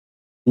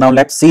Now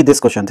let's see this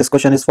question. This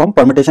question is from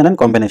permutation and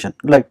combination.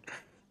 Like,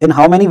 in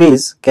how many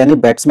ways can a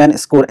batsman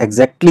score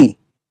exactly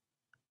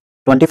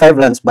 25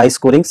 runs by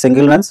scoring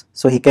single runs?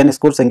 So he can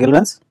score single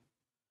runs,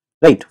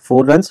 right?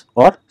 4 runs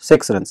or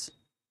 6 runs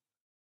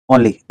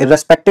only,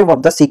 irrespective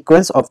of the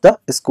sequence of the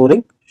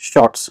scoring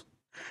shots,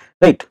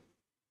 right?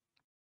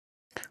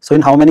 So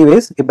in how many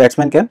ways a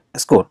batsman can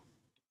score,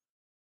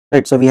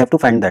 right? So we have to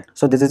find that.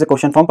 So this is a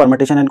question from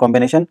permutation and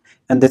combination,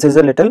 and this is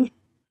a little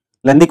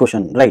lengthy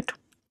question, right?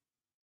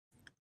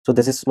 So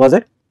this was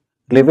a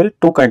level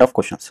 2 kind of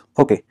questions.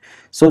 Okay,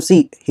 so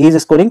see, he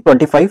is scoring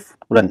 25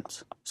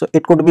 runs. So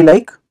it could be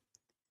like,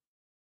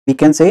 we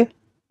can say,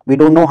 we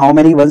don't know how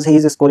many ones he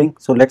is scoring.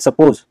 So let's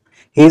suppose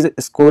he is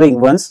scoring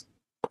once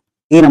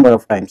a number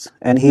of times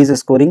and he is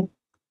scoring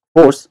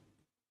fours.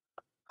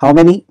 How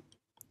many,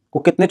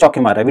 वो कितने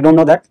चौके मार रहा है, we don't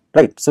know that,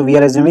 right? So we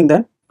are assuming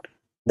that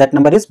that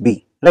number is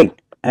B, right?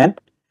 And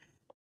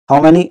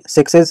how many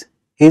sixes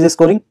he is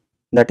scoring,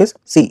 that is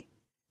C.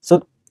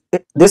 So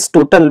this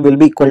total will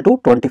be equal to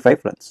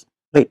 25 runs,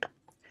 right?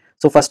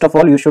 So first of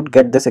all, you should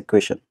get this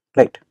equation,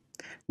 right?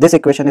 This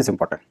equation is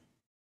important.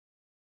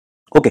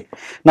 Okay,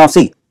 now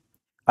see,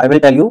 I will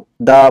tell you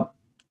the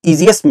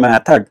easiest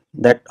method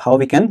that how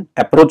we can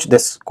approach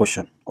this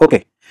question.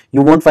 Okay,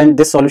 you won't find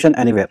this solution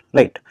anywhere,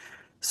 right?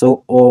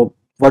 So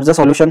what's the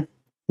solution?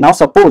 Now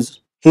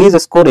suppose he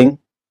is scoring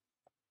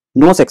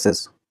no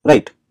sixes,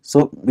 right?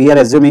 So we are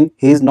assuming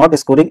he is not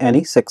scoring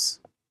any 6,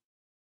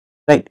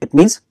 right? It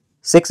means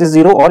 6 is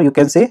 0, or you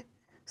can say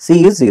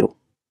C is 0,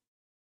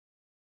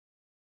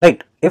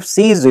 right? If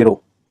C is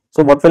 0,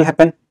 so what will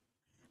happen?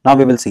 Now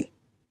we will see.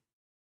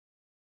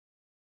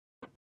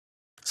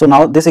 So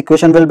now this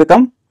equation will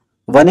become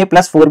 1a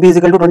plus 4b is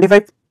equal to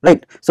 25,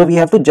 right? So we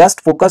have to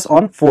just focus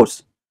on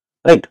 4s,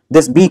 right?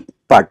 This B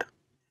part,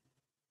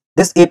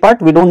 this A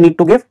part we don't need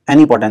to give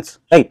any importance,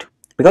 right?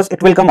 Because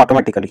it will come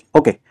automatically.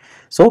 Okay,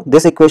 so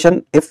this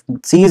equation, if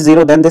C is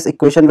 0, then this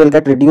equation will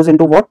get reduced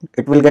into what?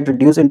 It will get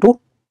reduced into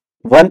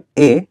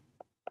 1a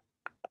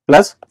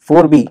plus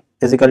 4b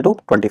is equal to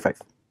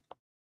 25.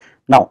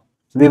 Now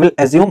we will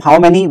assume how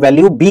many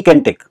value B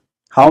can take.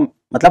 How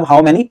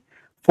many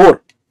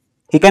 4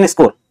 he can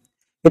score.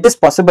 It is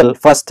possible,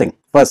 first,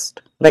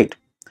 right?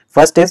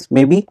 First is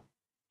maybe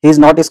he is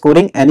not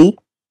scoring any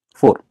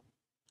 4.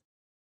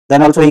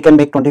 Then also he can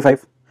make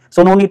 25.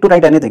 So no need to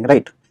write anything,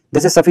 right?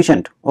 This is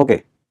sufficient.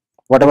 Okay,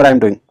 whatever I am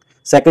doing.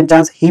 Second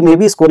chance, he may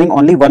be scoring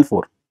only 1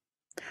 4,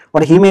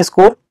 or he may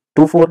score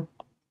 2 4.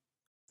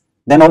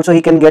 Then also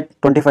he can get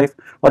 25,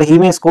 or he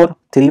may score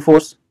 3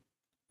 4s,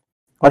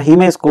 और ही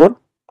में score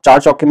 4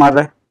 चौके मार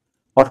रहा है,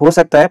 और हो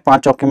सकता है 5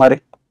 चौके मारे.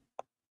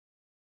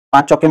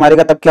 5 चौके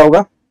मारेगा तब क्या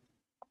होगा?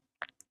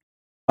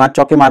 5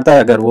 चौके मारता है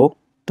अगर वो,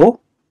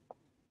 तो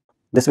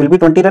this will be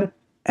 20 run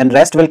and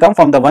rest will come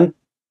from the 1,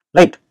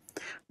 right?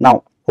 Now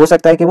हो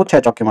सकता है कि वो 6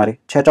 चौके मारे.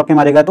 6 चौके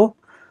मारेगा तो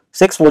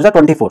 6 4 जा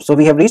 24. So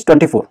we have reached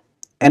 24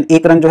 and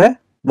एक रन जो है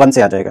 1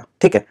 से आ जाएगा.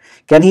 ठीक है.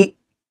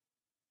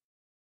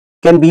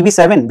 Can be B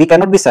 7? B can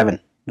not be 7,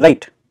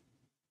 right?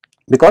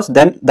 Because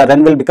then the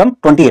run will become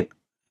 28.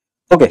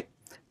 Okay,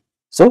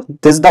 so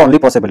this is the only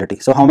possibility.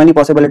 So how many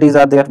possibilities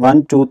are there?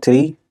 1 2 3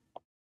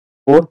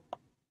 4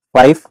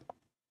 5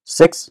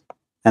 6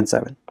 and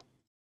 7,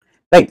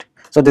 right?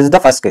 So this is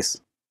the first case.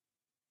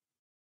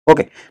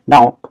 Okay,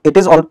 now it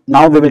is all.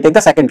 Now we will take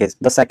the second case.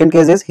 The second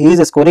case is he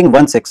is scoring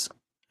 1 6,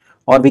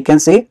 or we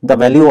can say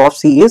the value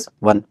of C is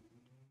 1,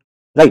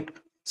 right?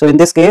 So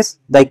in this case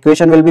the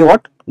equation will be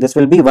what?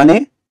 This will be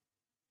 1a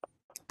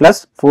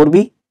plus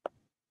 4b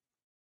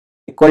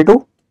equal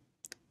to,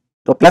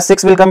 so plus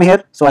 6 will come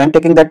here, so I am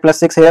taking that plus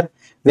 6 here,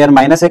 we are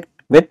minus it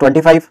with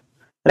 25,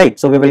 right?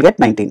 So we will get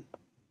 19.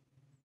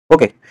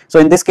 Okay, so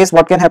in this case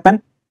what can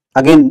happen?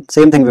 Again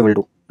same thing we will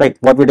do, right?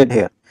 What we did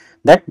here,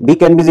 that B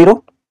can be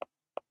 0.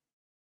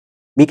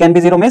 B can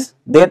be 0 means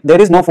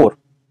there is no 4,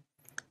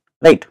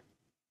 right?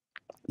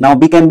 Now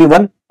B can be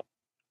 1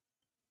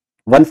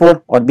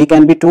 4, or B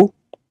can be 2,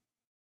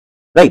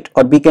 right?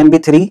 Or B can be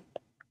 3,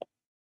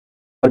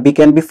 or B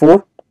can be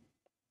 4,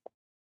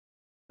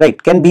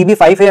 right? Can B be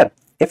 5 here?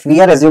 If we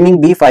are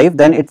assuming B5,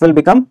 then it will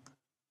become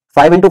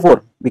 5 into 4,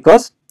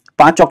 because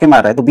 5 चौके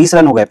मार रहा है तो 20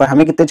 run हो गए, पर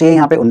हमें कितने चाहिए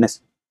यहाँ पे? 19,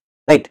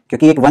 राइट?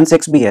 क्योंकि एक 1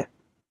 6 भी है,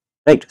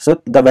 right? So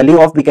the value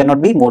of B can not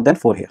be more than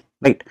 4 here,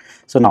 right?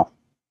 So now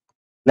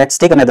let's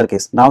take another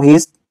case. Now he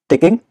is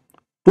taking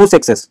 2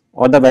 6s,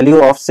 और the value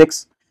of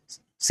 6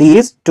 C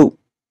is 2,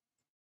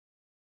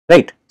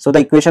 right? So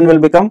the equation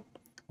will become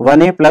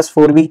 1a plus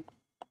 4b.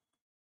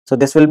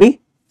 So this will be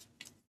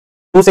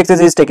 2 6s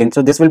he is taking,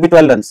 so this will be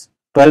 12 runs.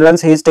 12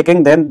 runs he is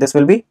taking, then this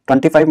will be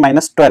 25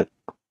 minus 12,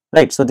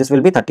 right? So this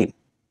will be 13.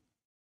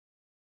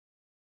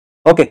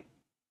 Okay,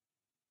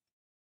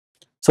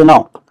 so now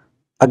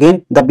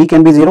again the B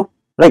can be 0,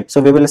 right?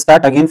 So we will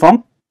start again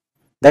from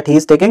that he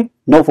is taking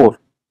no 4,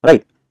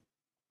 right?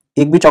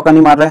 एक भी चौका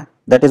नहीं मार रहा है,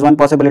 that is one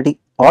possibility.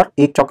 और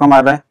एक चौका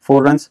मार रहा है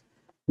 4 runs,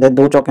 then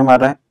 2 चौके मार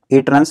रहा है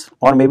 8 runs,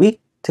 और मे बी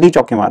 3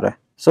 चौके मार रहा है.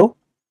 सो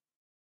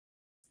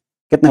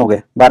कितने हो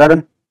गए? 12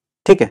 रन.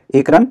 ठीक है,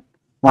 एक रन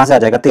वहां से आ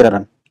जाएगा 13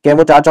 रन. क्या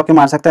वो 4 चौके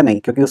मार सकता है? नहीं,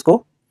 क्योंकि उसको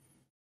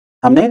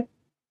हमने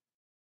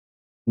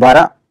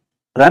 12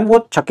 रन वो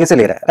छक्के से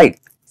ले रहा है, राइट।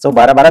 सो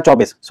 12 12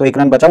 24, सो एक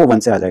रन बचा वो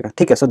 1 से आ जाएगा,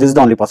 ठीक है। So this is the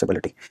only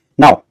possibility.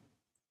 Now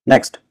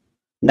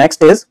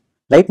next is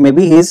like may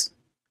be he is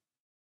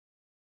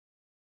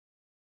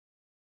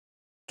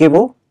कि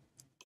वो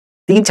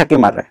 3 छक्के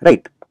मार रहा है,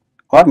 राइट,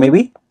 और मे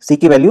बी सी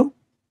की वैल्यू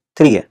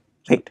 3 है,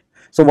 right.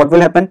 So what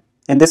will happen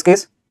in this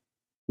case,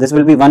 this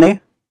will be 1a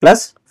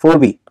plus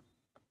 4b।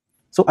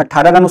 So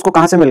 18 run उसको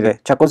कहां से मिल गए,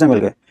 छक्कों से मिल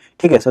गए,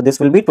 ठीक है। So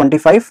this will be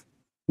 25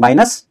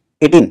 minus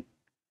 18,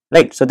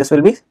 right, so this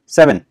will be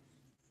 7.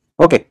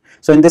 Okay,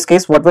 so in this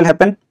case what will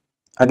happen,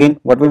 again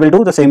what we will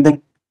do the same thing,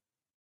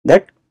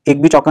 that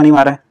एक भी चौका नहीं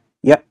मारा है,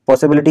 या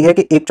पॉसिबिलिटी है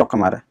कि एक चौका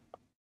मारा है,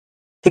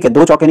 ठीक है।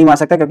 2 चौके नहीं मार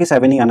सकता क्योंकि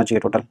 7 ही आना चाहिए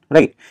टोटल,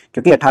 राइट,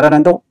 क्योंकि 18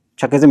 रन तो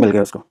छक्के से मिल गए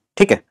उसको,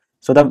 ठीक है।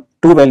 So the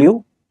 2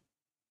 value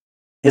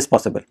is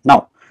possible.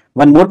 Now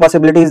one more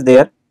possibility is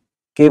there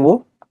कि वो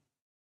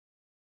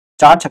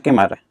 4 छक्के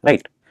मार रहा है,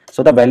 right.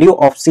 So the value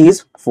of C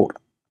is 4,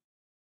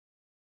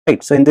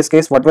 right. So in this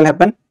case what will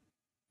happen,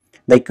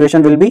 the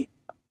equation will be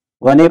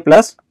 1a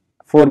plus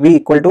 4b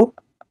equal to,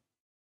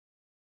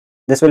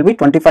 this will be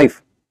 25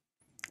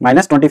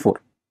 minus 24,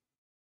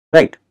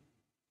 right।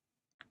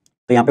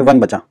 तो यहाँ पे 1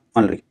 बचा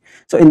only,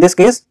 so in this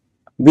case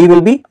b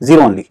will be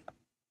 0 only,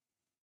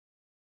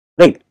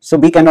 right,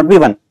 so b cannot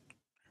be 1,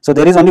 so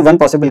there is only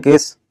one possible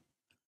case,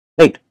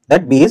 right,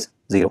 that b is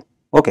 0.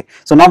 Okay,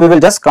 so now we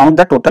will just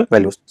count the total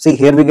values. See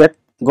here we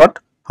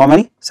got how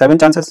many,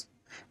 7 chances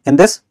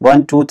in this,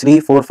 1 2 3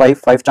 4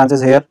 5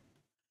 chances here,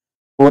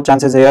 4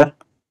 chances here,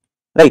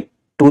 right,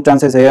 2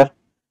 chances here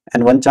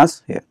and 1 chance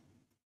here.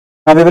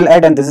 Now we will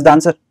add and this is the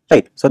answer,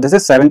 right. So this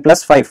is 7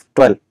 plus 5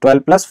 12,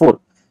 12 plus 4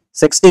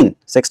 16,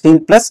 16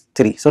 plus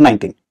 3, so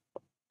 19,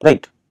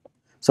 right.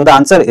 So the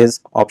answer is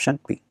option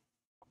B.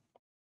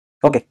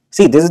 Okay,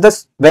 see this is the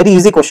very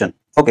easy question.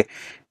 Okay,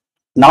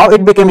 now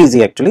it became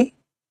easy actually,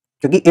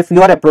 because if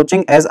you are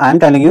approaching as I am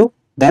telling you,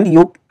 then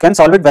you can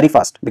solve it very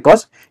fast,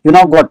 because you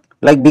now got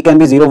like b can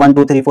be 0 1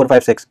 2 3 4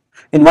 5 6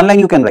 in one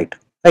line you can write,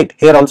 right,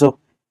 here also,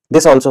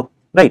 this also,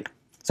 right.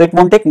 So it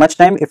won't take much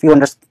time if you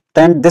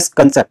understand this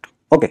concept.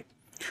 Okay,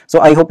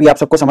 so I hope ये आप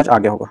सबको समझ आ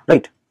गया होगा,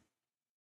 right.